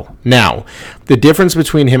KHL. Now, the difference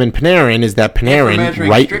between him and Panarin is that Panarin,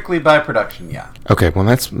 right? Strictly by production, yeah. Okay, well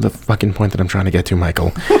that's the fucking point that I'm trying to get to,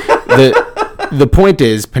 Michael. The point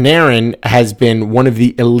is, Panarin has been one of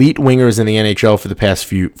the elite wingers in the NHL for the past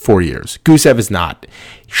 4 years. Gusev is not.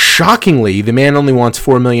 Shockingly, the man only wants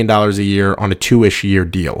 $4 million a year on a 2-ish year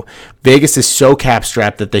deal. Vegas is so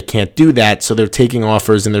cap-strapped that they can't do that, so they're taking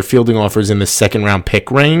offers and they're fielding offers in the second-round pick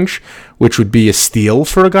range, which would be a steal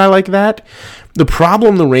for a guy like that. The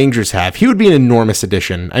problem the Rangers have, he would be an enormous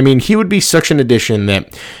addition. I mean, he would be such an addition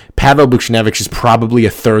that Pavel Buchnevich is probably a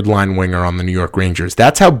third-line winger on the New York Rangers.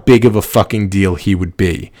 That's how big of a fucking deal he would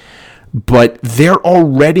be. But they're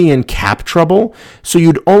already in cap trouble, so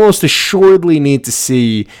you'd almost assuredly need to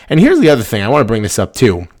see... And here's the other thing, I want to bring this up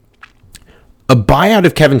too. A buyout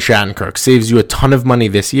of Kevin Shattenkirk saves you a ton of money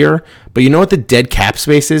this year, but you know what the dead cap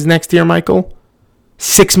space is next year, Michael?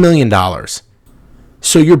 $6 million.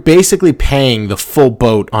 So you're basically paying the full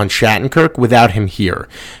boat on Shattenkirk without him here.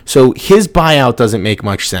 So his buyout doesn't make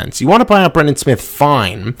much sense. You want to buy out Brendan Smith,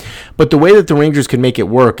 fine. But the way that the Rangers could make it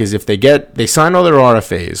work is if they sign all their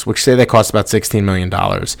RFAs, which say they cost about $16 million.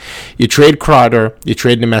 You trade Kreider, you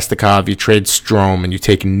trade Nemestikov, you trade Strome, and you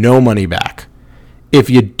take no money back. If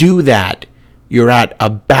you do that, you're at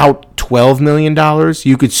about $12 million.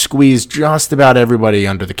 You could squeeze just about everybody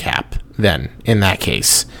under the cap then, in that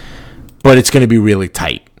case. But it's going to be really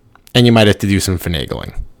tight, and you might have to do some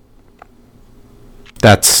finagling.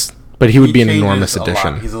 But he would be an enormous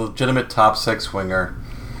addition. He's a legitimate top six winger.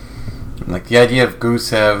 Like the idea of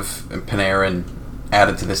Gusev and Panarin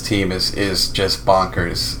added to this team is just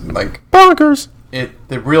bonkers. Like bonkers.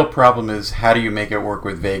 The real problem is how do you make it work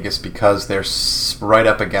with Vegas because they're right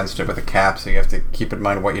up against it with a cap, so you have to keep in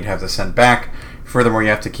mind what you'd have to send back. Furthermore, you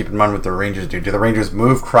have to keep in mind what the Rangers do. Do the Rangers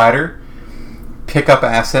move Kreider, pick up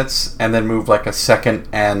assets, and then move like a second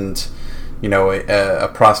and a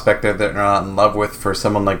prospect that they're not in love with for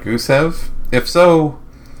someone like Gusev? If so,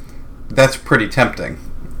 that's pretty tempting,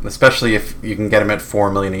 especially if you can get him at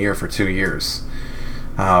 $4 million a year for 2 years.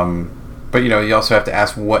 But you also have to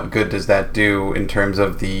ask what good does that do in terms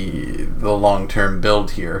of the long-term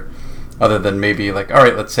build here, other than maybe like, all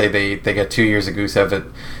right, let's say they get 2 years of Gusev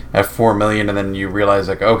at $4 million, and then you realize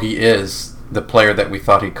like, oh, he is the player that we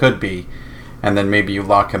thought he could be. And then maybe you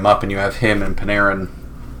lock him up and you have him and Panarin,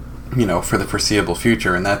 for the foreseeable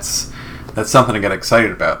future. And that's something to get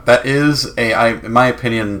excited about. That is in my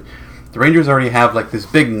opinion, the Rangers already have like this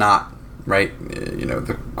big knot, right?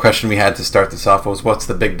 The question we had to start this off was, what's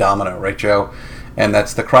the big domino, right, Joe? And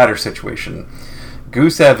that's the Kreider situation.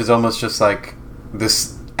 Gusev is almost just like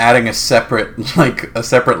this, adding a separate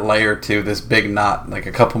layer to this big knot, like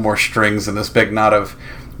a couple more strings in this big knot of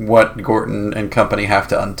what Gorton and company have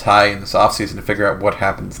to untie in this offseason to figure out what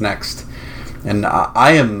happens next. And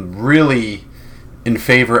I am really in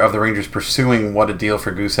favor of the Rangers pursuing what a deal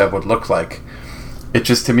for Gusev would look like. It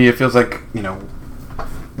just, to me, it feels like,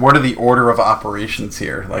 what are the order of operations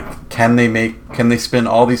here? Like, can they spin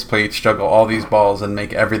all these plates, juggle all these balls, and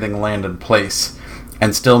make everything land in place,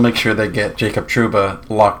 and still make sure they get Jacob Trouba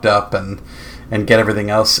locked up and get everything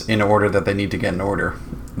else in order that they need to get in order?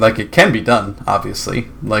 Like, it can be done, obviously.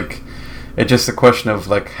 Like, it's just a question of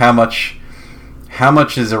like how much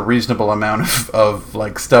is a reasonable amount of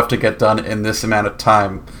like stuff to get done in this amount of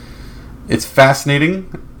time. It's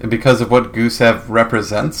fascinating because of what Gusev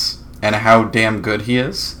represents and how damn good he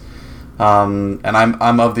is. And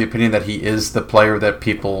I'm of the opinion that he is the player that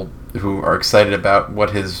people who are excited about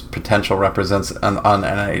what his potential represents on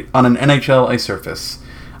an NHL ice surface.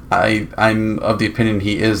 I'm of the opinion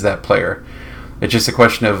he is that player. It's just a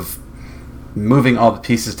question of moving all the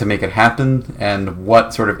pieces to make it happen and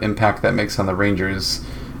what sort of impact that makes on the Rangers,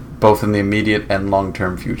 both in the immediate and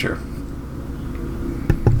long-term future.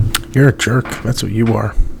 You're a jerk. That's what you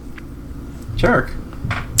are. Jerk?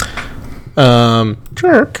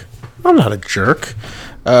 Jerk? I'm not a jerk.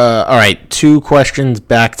 All right, 2 questions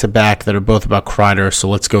back to back that are both about Kreider. So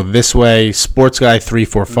let's go this way. Sports Guy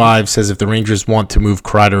 345 says if the Rangers want to move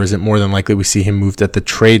Kreider, is it more than likely we see him moved at the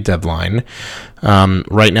trade deadline?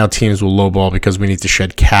 Right now, teams will lowball because we need to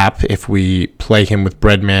shed cap. If we play him with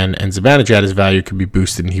Breadman and Zibanejad, his value could be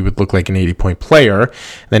boosted and he would look like an 80-point player.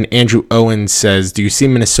 Then Andrew Owens says, do you see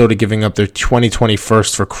Minnesota giving up their 2020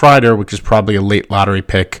 first for Kreider, which is probably a late lottery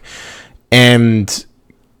pick, and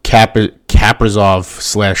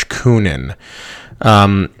Kaprizov/Kunin?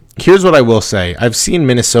 Here's what I will say. I've seen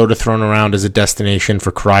Minnesota thrown around as a destination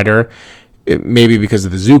for Kreider, maybe because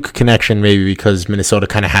of the Zook connection, maybe because Minnesota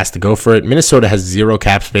kind of has to go for it. Minnesota has 0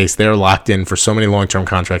 cap space. They're locked in for so many long-term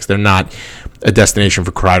contracts. They're not a destination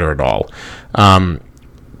for Kreider at all.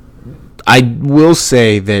 I will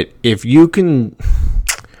say that if you can...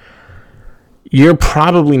 You're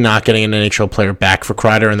probably not getting an NHL player back for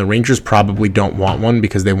Kreider, and the Rangers probably don't want one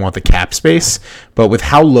because they want the cap space. But with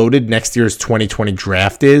how loaded next year's 2020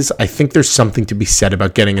 draft is, I think there's something to be said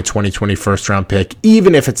about getting a 2020 first-round pick,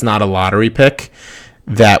 even if it's not a lottery pick.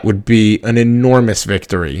 That would be an enormous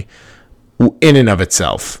victory in and of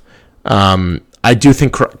itself. I do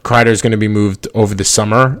think Kreider is going to be moved over the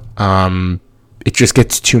summer. It just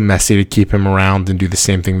gets too messy to keep him around and do the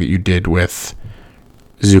same thing that you did with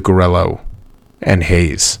Zuccarello and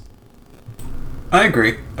Hayes. I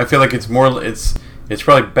agree. I feel like it's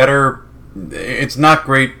probably better. It's not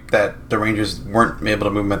great that the Rangers weren't able to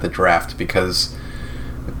move him at the draft because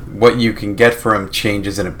what you can get for him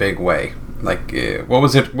changes in a big way. Like, what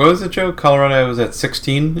was it, Joe? Colorado was at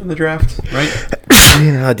 16 in the draft, right?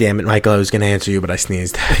 Oh, damn it, Michael. I was going to answer you, but I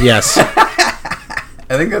sneezed. Yes.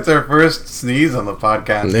 I think that's our first sneeze on the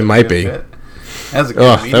podcast. It might be. That was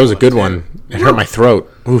a good one. It hurt my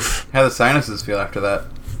throat. Oof. How the sinuses feel after that?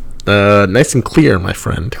 Nice and clear, my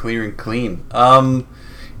friend. Clear and clean. I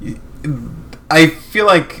feel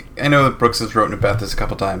like I know that Brooks has written about this a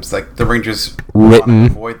couple times. Like the Rangers want to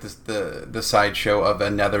avoid the sideshow of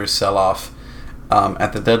another sell-off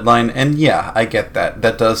at the deadline, and yeah, I get that.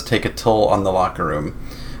 That does take a toll on the locker room.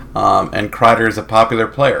 And Kreider is a popular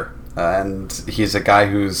player, and he's a guy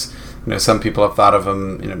who's. Some people have thought of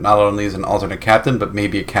him, not only as an alternate captain, but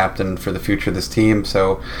maybe a captain for the future of this team.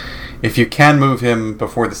 So if you can move him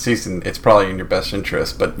before the season, it's probably in your best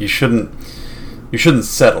interest. But you shouldn't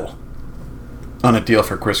settle on a deal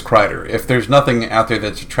for Chris Kreider. If there's nothing out there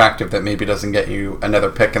that's attractive that maybe doesn't get you another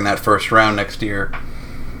pick in that first round next year,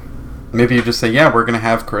 maybe you just say, yeah, we're going to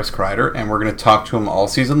have Chris Kreider, and we're going to talk to him all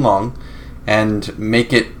season long and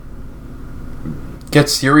get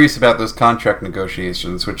serious about those contract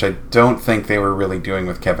negotiations, which I don't think they were really doing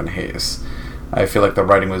with Kevin Hayes. I feel like the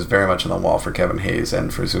writing was very much on the wall for Kevin Hayes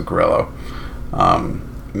and for Zuccarello.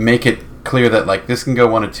 Make it clear that this can go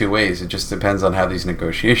one of two ways. It just depends on how these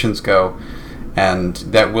negotiations go, and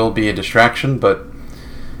that will be a distraction. But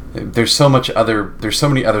there's so many other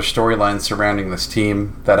storylines surrounding this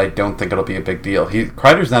team that I don't think it'll be a big deal.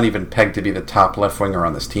 Kreider's not even pegged to be the top left winger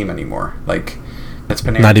on this team anymore. That's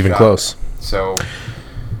Panarin's not even close. So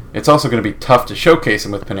it's also going to be tough to showcase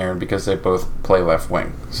him with Panarin because they both play left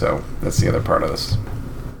wing. So that's the other part of this.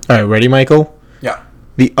 All right, ready, Michael? Yeah.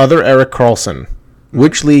 The other Erik Karlsson.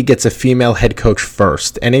 Which league gets a female head coach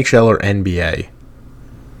first, NHL or NBA?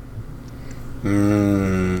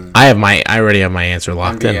 I already have my answer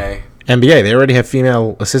locked in. NBA. They already have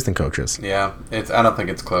female assistant coaches. Yeah, I don't think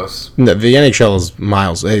it's close. No, the NHL is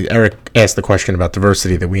miles. Eric asked the question about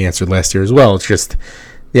diversity that we answered last year as well. It's just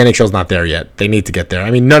the NHL's not there yet. They need to get there.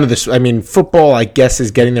 None of this. Football, I guess,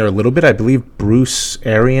 is getting there a little bit. I believe Bruce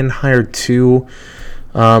Arian hired 2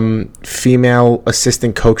 female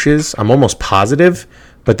assistant coaches. I'm almost positive,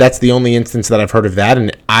 but that's the only instance that I've heard of that.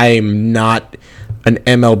 And I'm not an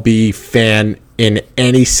MLB fan in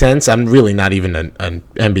any sense. I'm really not even an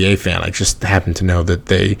NBA fan. I just happen to know that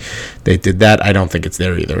they did that. I don't think it's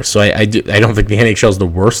there either. So I don't think the NHL is the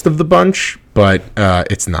worst of the bunch, but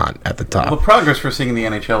it's not at the top. Well, progress we're seeing in the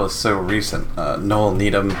NHL is so recent. Noel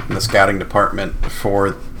Needham in the scouting department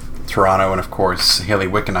for Toronto, and of course Haley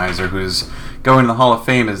Wickenheiser, who's going to the Hall of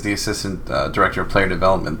Fame as the assistant director of player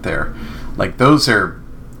development there. Those are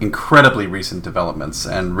incredibly recent developments,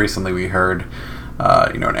 and recently we heard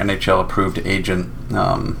an NHL-approved agent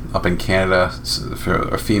up in Canada for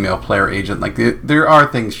a female player agent. There are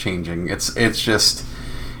things changing. It's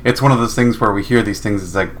one of those things where we hear these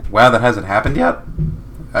things. It's wow, that hasn't happened yet.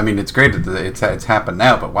 It's great that it's happened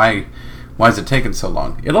now, but why is it taking so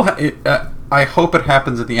long? I hope it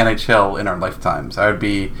happens at the NHL in our lifetimes. I would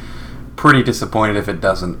be pretty disappointed if it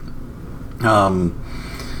doesn't.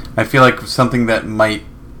 I feel like something that might,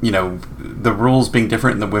 the rules being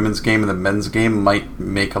different in the women's game and the men's game might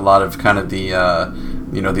make a lot of kind of the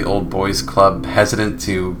the old boys club hesitant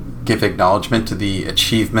to give acknowledgement to the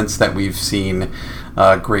achievements that we've seen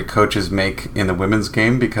great coaches make in the women's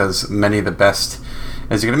game, because many of the best,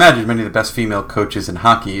 as you can imagine, many of the best female coaches in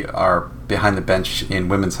hockey are behind the bench in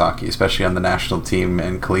women's hockey, especially on the national team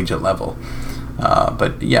and collegiate level.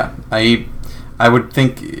 But yeah, I would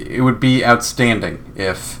think it would be outstanding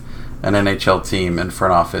if an NHL team and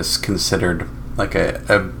front office considered like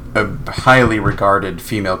a highly regarded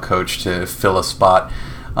female coach to fill a spot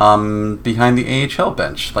behind the AHL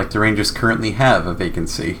bench, like the Rangers currently have a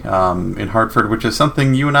vacancy in Hartford, which is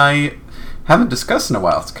something you and I haven't discussed in a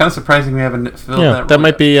while. It's kind of surprising we haven't filled that. Yeah, that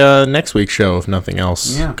might be next week's show if nothing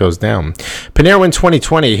else goes down. Panarin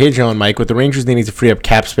 2020. Hey, Joe and Mike, with the Rangers needing to free up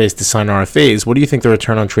cap space to sign RFAs, what do you think the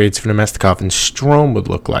return on trades for Nemestikov and Strome would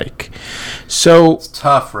look like? So it's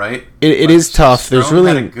tough, right? It is tough. Strome There's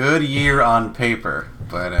really had a good year on paper,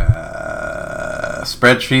 but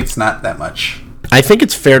spreadsheets not that much. I think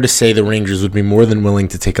it's fair to say the Rangers would be more than willing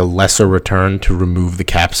to take a lesser return to remove the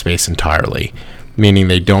cap space entirely, meaning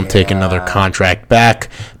they don't take another contract back.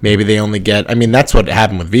 Maybe they only get... I mean, that's what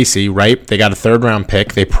happened with VC, right? They got a third-round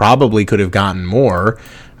pick. They probably could have gotten more,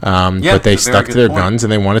 but they stuck to their guns,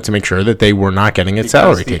 and they wanted to make sure that they were not getting its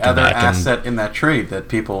salary taken back. The other asset in that trade that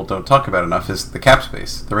people don't talk about enough is the cap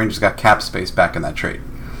space. The Rangers got cap space back in that trade.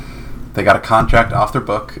 They got a contract off their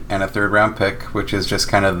book and a third-round pick, which is just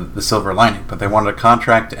kind of the silver lining. But they wanted a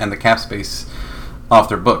contract and the cap space off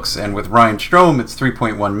their books. And with Ryan Strome, it's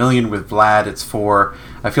 $3.1 million. With Vlad, it's $4 million.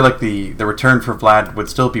 I feel like the return for Vlad would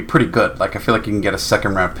still be pretty good. Like, I feel like you can get a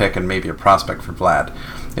second-round pick and maybe a prospect for Vlad.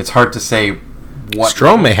 It's hard to say what...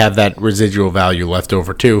 Strome may have that residual value left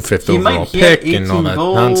over, too. Fifth overall pick and all that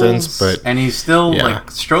nonsense. But and he's still, like...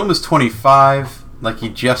 Strome is 25... Like, he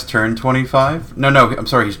just turned 25? No, I'm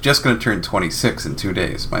sorry, he's just going to turn 26 in 2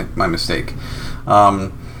 days. My mistake.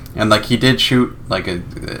 And, like, he did shoot, like, a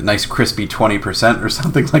nice crispy 20% or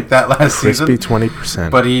something like that last season. Crispy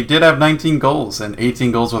 20%. But he did have 19 goals and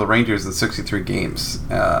 18 goals with the Rangers in 63 games.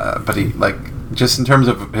 But he, like, just in terms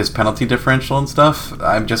of his penalty differential and stuff,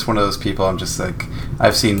 I'm just one of those people. I'm just, like,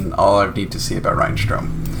 I've seen all I need to see about Ryan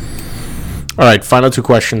Strome. All right, final two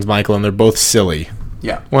questions, Michael, and they're both silly.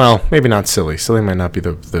 Yeah. Well, maybe not silly. Silly might not be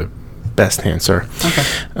the best answer.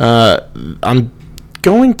 Okay. I'm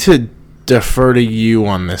going to defer to you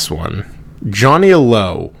on this one. Johnny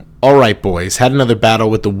Lowe. All right, boys. Had another battle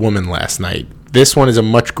with the woman last night. This one is a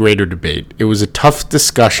much greater debate. It was a tough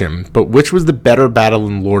discussion, but which was the better battle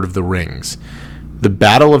in Lord of the Rings? The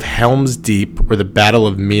Battle of Helm's Deep or the Battle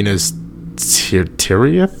of Minas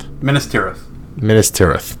Tirith? Minas Tirith. Minas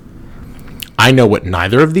Tirith. I know what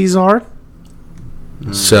neither of these are.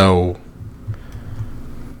 So,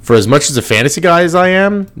 for as much as a fantasy guy as I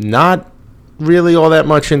am, not really all that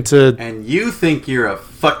much into... And you think you're a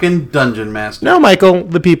fucking dungeon master. No, Michael,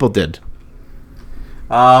 the people did.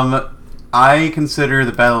 I consider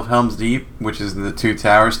the Battle of Helm's Deep, which is in the Two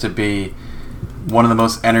Towers, to be one of the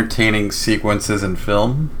most entertaining sequences in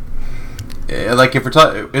film. Like, if we're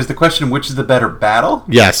talking... Is the question, which is the better battle?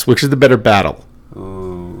 Yes, which is the better battle?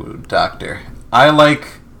 Ooh, doctor. I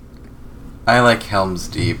like Helm's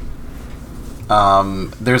Deep.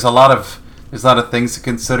 There's a lot of things to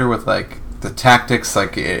consider with like the tactics.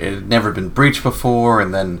 Like it had never been breached before,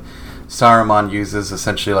 and then Saruman uses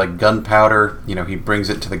essentially like gunpowder. You know, he brings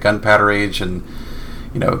it to the gunpowder age, and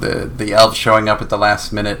you know the elves showing up at the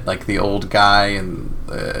last minute, like the old guy and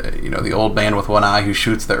the old man with one eye who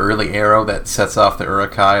shoots the early arrow that sets off the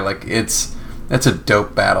Uruk-hai. Like it's a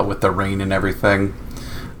dope battle with the rain and everything.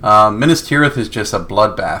 Minas Tirith is just a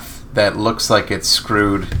bloodbath that looks like it's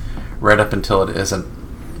screwed right up until it isn't.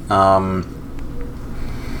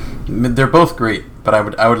 They're both great, but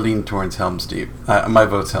I would lean towards Helm's Deep. My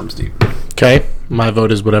vote's Helm's Deep. Okay, my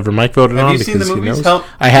vote is whatever Mike voted on. Have you seen the movies?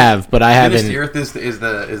 I have, but I haven't. Minas Tirith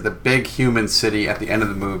is the big human city at the end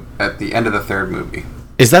of the third movie.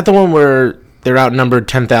 Is that the one where they're outnumbered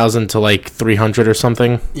 10,000 to like 300 or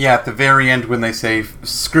something? Yeah, at the very end when they say,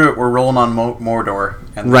 "Screw it, we're rolling on Mordor,"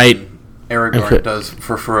 and right. Aragorn does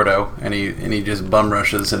for Frodo, and he just bum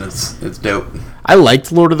rushes, and it's dope. I liked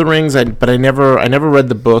Lord of the Rings, but I never read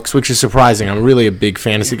the books, which is surprising. I'm really a big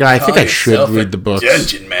fantasy guy. I think I should read the books.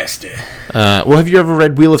 Dungeon master. Well, have you ever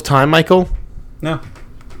read Wheel of Time, Michael? No.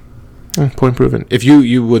 Point proven. If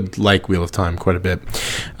you would like Wheel of Time quite a bit.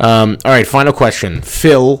 All right, final question.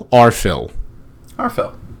 Phil or Phil? Our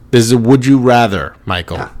Phil. This is a would you rather,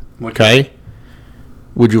 Michael. Yeah, okay?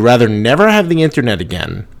 Would you rather never have the internet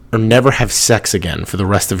again or never have sex again for the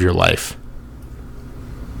rest of your life?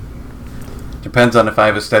 Depends on if I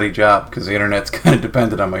have a steady job, because the internet's kind of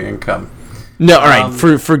dependent on my income. No, all right.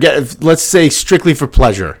 Forget. Let's say strictly for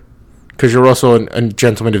pleasure. Because you're also a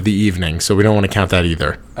gentleman of the evening, so we don't want to count that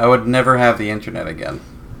either. I would never have the internet again.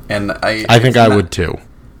 And I think I would too.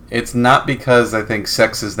 It's not because I think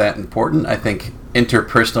sex is that important. I think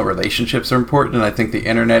interpersonal relationships are important, and I think the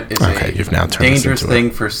internet is a dangerous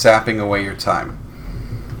thing for sapping away your time.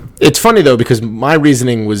 It's funny, though, because my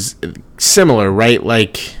reasoning was similar, right?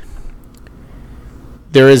 Like,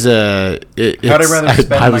 there is a...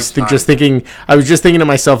 I was just thinking to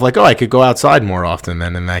myself, like, I could go outside more often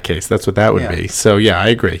then in that case. That's what that would be. So, yeah, I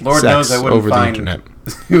agree. Lord knows I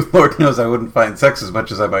wouldn't find sex as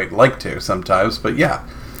much as I might like to sometimes, but yeah.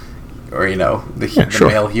 Or, the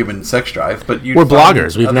male human sex drive. But we're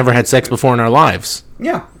bloggers. We've never had sex before in our lives.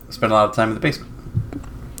 Yeah. Spend a lot of time in the basement.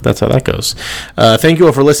 That's how that goes. Thank you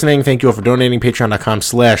all for listening. Thank you all for donating.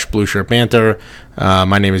 Patreon.com/BlueShirtBanter.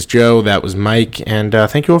 My name is Joe. That was Mike. And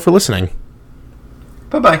thank you all for listening.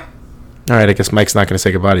 Bye-bye. All right. I guess Mike's not going to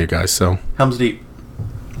say goodbye to you guys. So Helm's Deep.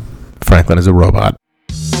 Franklin is a robot.